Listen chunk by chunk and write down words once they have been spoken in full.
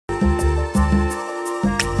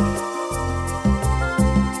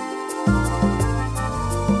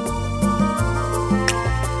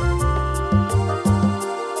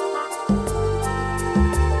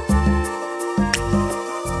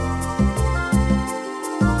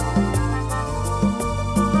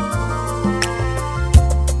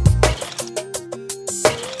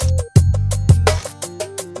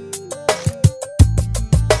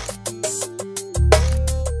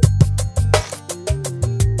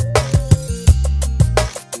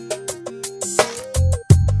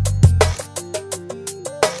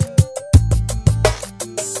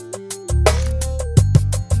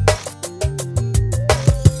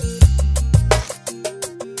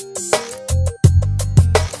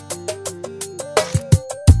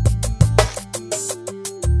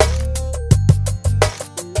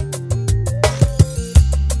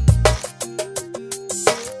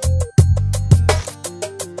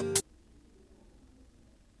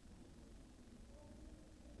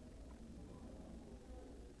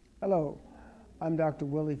Hello, I'm Dr.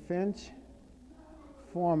 Willie Finch,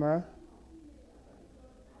 former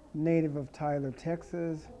native of Tyler,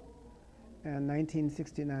 Texas, and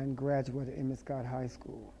 1969 graduate of Emmett Scott High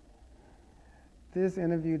School. This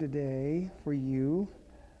interview today for you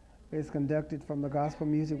is conducted from the Gospel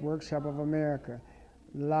Music Workshop of America,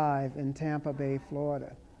 live in Tampa Bay,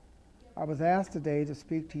 Florida. I was asked today to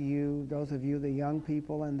speak to you, those of you, the young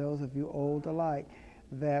people, and those of you old alike,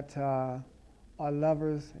 that are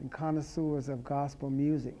lovers and connoisseurs of gospel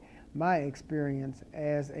music. My experience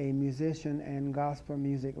as a musician and gospel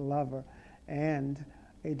music lover and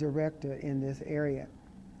a director in this area.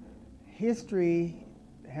 History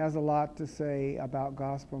has a lot to say about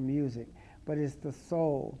gospel music, but it's the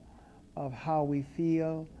soul of how we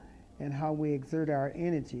feel and how we exert our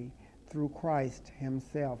energy through Christ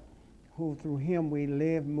himself, who through him we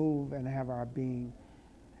live, move, and have our being.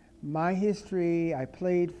 My history, I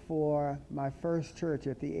played for my first church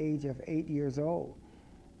at the age of 8 years old.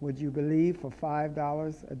 Would you believe, for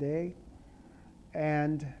 $5 a day?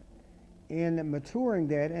 And in maturing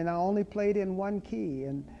that, and I only played in one key,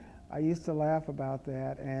 and I used to laugh about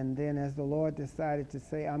that. And then as the Lord decided to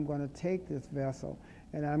say, I'm going to take this vessel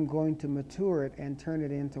and I'm going to mature it and turn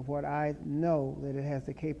it into what I know that it has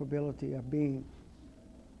the capability of being.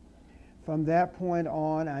 From that point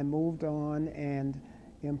on, I moved on and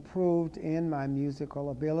improved in my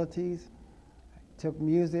musical abilities. Took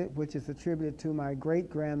music, which is attributed to my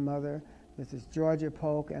great-grandmother, Mrs. Georgia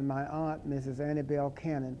Polk, and my aunt, Mrs. Annabelle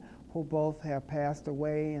Cannon, who both have passed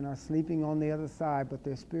away and are sleeping on the other side, but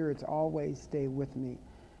their spirits always stay with me.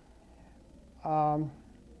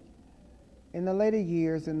 In the later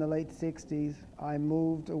years, in the late 60s, I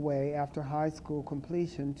moved away after high school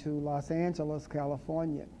completion to Los Angeles,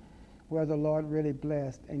 California, where the Lord really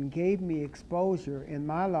blessed and gave me exposure in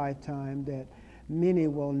my lifetime that many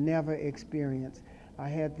will never experience. I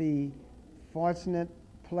had the fortunate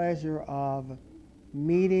pleasure of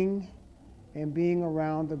meeting and being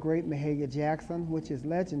around the great Mahalia Jackson, which is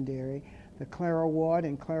legendary, the Clara Ward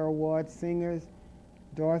and Clara Ward singers,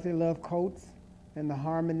 Dorothy Love Coates and the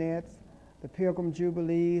Harmonettes, the Pilgrim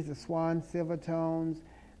Jubilees, the Swan Silvertones,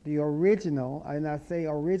 the original, and I say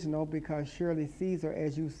original because Shirley Caesar,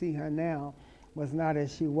 as you see her now, was not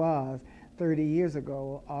as she was 30 years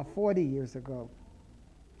ago or 40 years ago.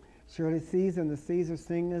 Shirley Caesar and the Caesar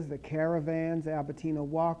Singers, the Caravans, Albertina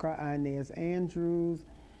Walker, Inez Andrews,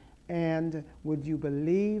 and would you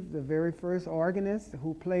believe the very first organist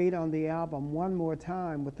who played on the album One More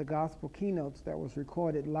Time with the gospel Keynotes that was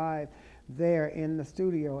recorded live there in the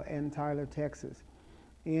studio in Tyler, Texas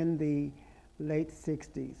in the late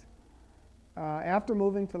 60s. After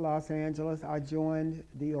moving to Los Angeles, I joined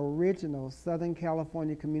the original Southern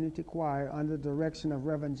California Community Choir under the direction of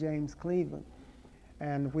Reverend James Cleveland.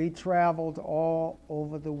 And we traveled all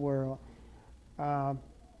over the world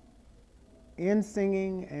in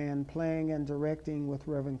singing and playing and directing with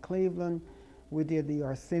Reverend Cleveland. We did the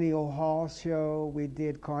Arsenio Hall show. We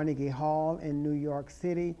did Carnegie Hall in New York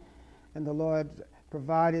City. And the Lord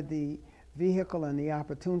provided the vehicle and the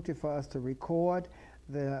opportunity for us to record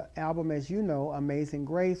the album, as you know, Amazing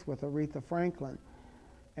Grace with Aretha Franklin,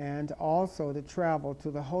 and also to travel to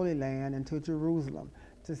the Holy Land and to Jerusalem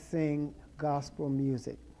to sing gospel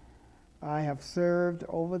music. I have served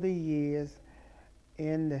over the years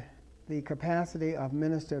in the capacity of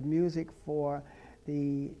minister of music for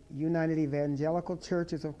the United Evangelical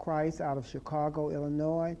Churches of Christ out of Chicago,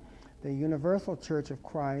 Illinois, the Universal Church of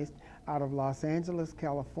Christ out of Los Angeles,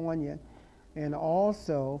 California, and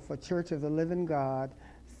also for Church of the Living God,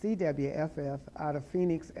 CWFF, out of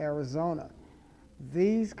Phoenix, Arizona.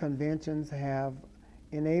 These conventions have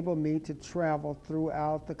enabled me to travel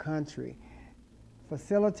throughout the country,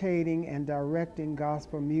 facilitating and directing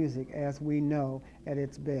gospel music as we know at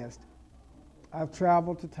its best. I've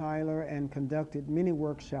traveled to Tyler and conducted many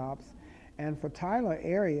workshops, and for Tyler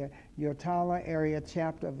area, your Tyler area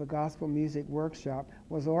chapter of the Gospel Music Workshop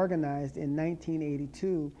was organized in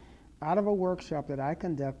 1982 out of a workshop that I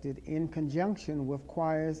conducted in conjunction with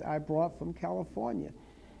choirs I brought from California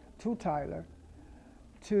to Tyler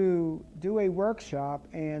to do a workshop,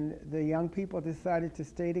 and the young people decided to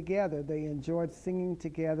stay together. They enjoyed singing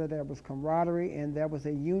together. There was camaraderie and there was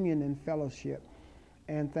a union and fellowship.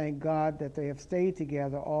 And thank God that they have stayed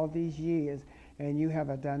together all these years. And you have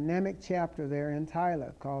a dynamic chapter there in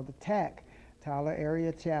Tyler called the TAC, Tyler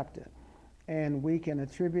Area Chapter. And we can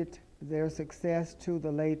attribute their success to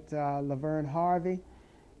the late Laverne Harvey,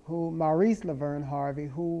 Maurice Laverne Harvey,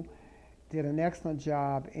 who did an excellent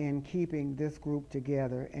job in keeping this group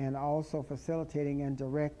together and also facilitating and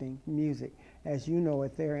directing music, as you know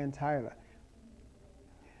it there in Tyler.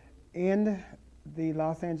 In the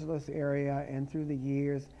Los Angeles area and through the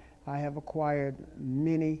years, I have acquired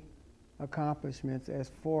many accomplishments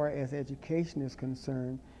as far as education is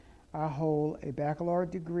concerned. I hold a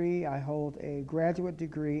baccalaureate degree, I hold a graduate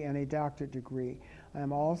degree, and a doctorate degree. I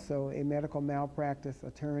am also a medical malpractice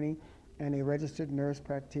attorney and a registered nurse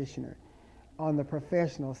practitioner on the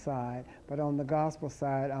professional side, but on the gospel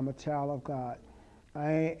side, I'm a child of God.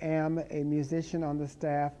 I am a musician on the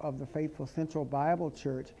staff of the Faithful Central Bible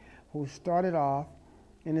Church, who started off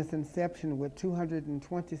in its inception with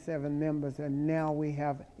 227 members, and now we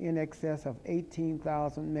have in excess of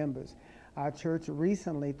 18,000 members. Our church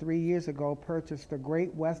recently, 3 years ago, purchased the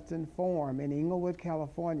Great Western Forum in Inglewood,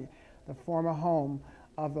 California, the former home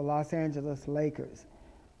of the Los Angeles Lakers.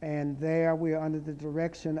 And there we are under the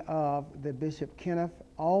direction of the Bishop Kenneth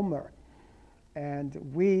Ulmer.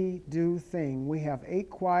 And we do sing. We have 8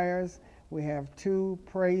 choirs, we have 2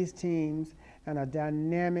 praise teams, and a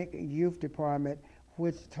dynamic youth department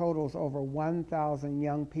which totals over 1,000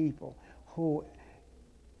 young people who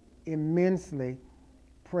immensely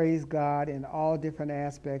praise God in all different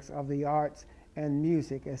aspects of the arts and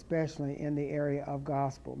music, especially in the area of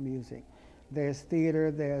gospel music. There's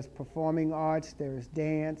theater, there's performing arts, there's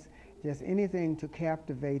dance, just anything to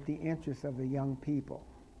captivate the interest of the young people.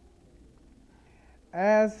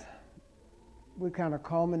 As we kind of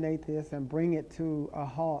culminate this and bring it to a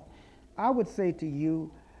halt, I would say to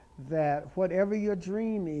you that whatever your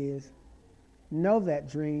dream is, know that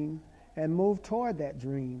dream and move toward that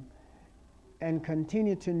dream, and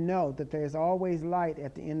continue to know that there's always light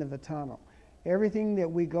at the end of the tunnel. Everything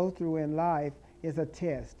that we go through in life is a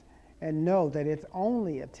test, and know that it's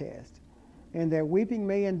only a test, and that weeping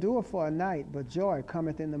may endure for a night, but joy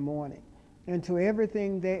cometh in the morning. And to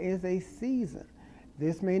everything there is a season.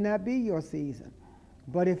 This may not be your season,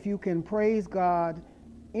 but if you can praise God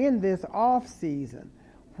in this off season,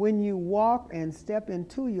 when you walk and step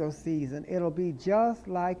into your season, it'll be just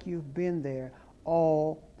like you've been there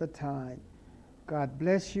all the time. God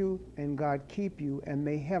bless you, and God keep you, and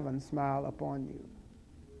may heaven smile upon you.